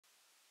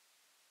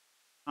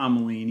I'm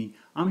Mulaney.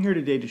 I'm here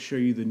today to show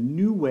you the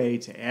new way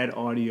to add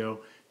audio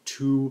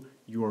to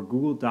your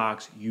Google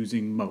Docs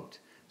using Mote.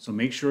 So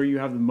make sure you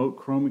have the Mote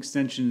Chrome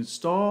extension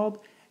installed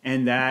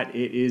and that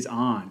it is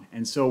on.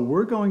 And so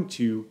we're going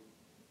to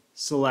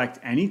select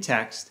any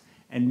text,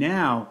 and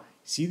now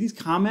see these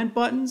comment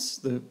buttons,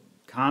 the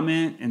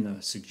comment and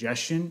the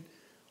suggestion?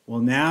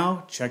 Well,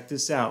 now check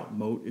this out.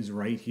 Mote is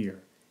right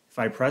here. If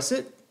I press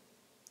it,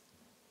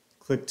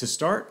 click to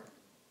start.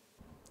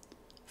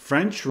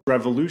 French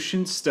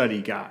Revolution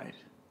Study Guide.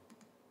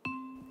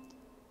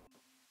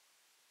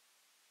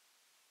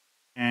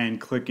 And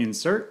click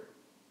Insert.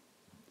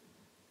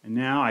 And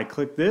now I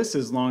click this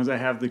as long as I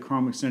have the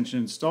Chrome extension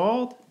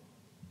installed.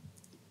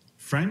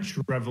 French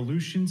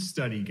Revolution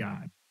Study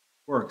Guide.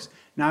 Works.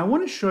 Now I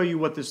want to show you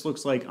what this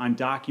looks like on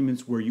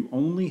documents where you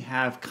only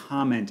have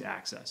comment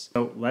access.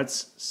 So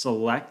let's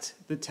select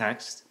the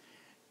text.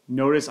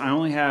 Notice I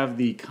only have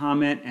the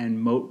comment and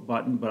Mote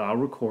button, but I'll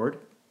record.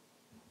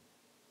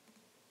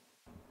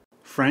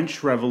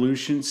 French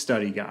Revolution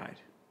Study Guide.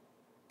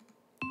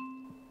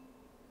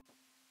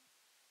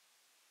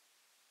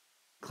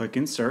 Click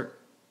Insert.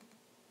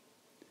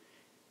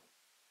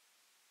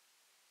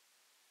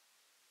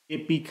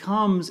 It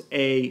becomes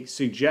a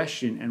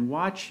suggestion, and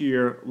watch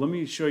here, let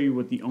me show you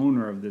what the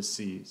owner of this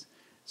sees.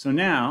 So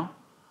now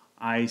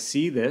I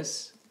see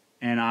this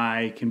and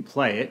I can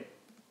play it.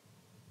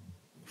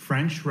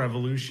 French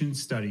Revolution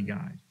Study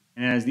Guide.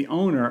 And as the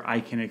owner, I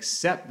can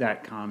accept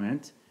that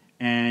comment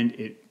and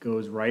it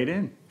goes right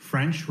in.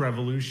 French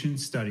Revolution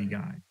Study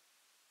Guide.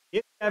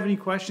 If you have any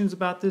questions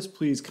about this,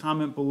 please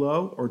comment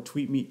below or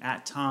tweet me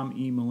at Tom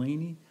E.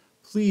 Mulaney.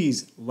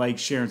 Please like,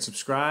 share, and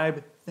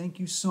subscribe. Thank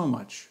you so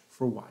much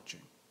for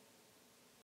watching.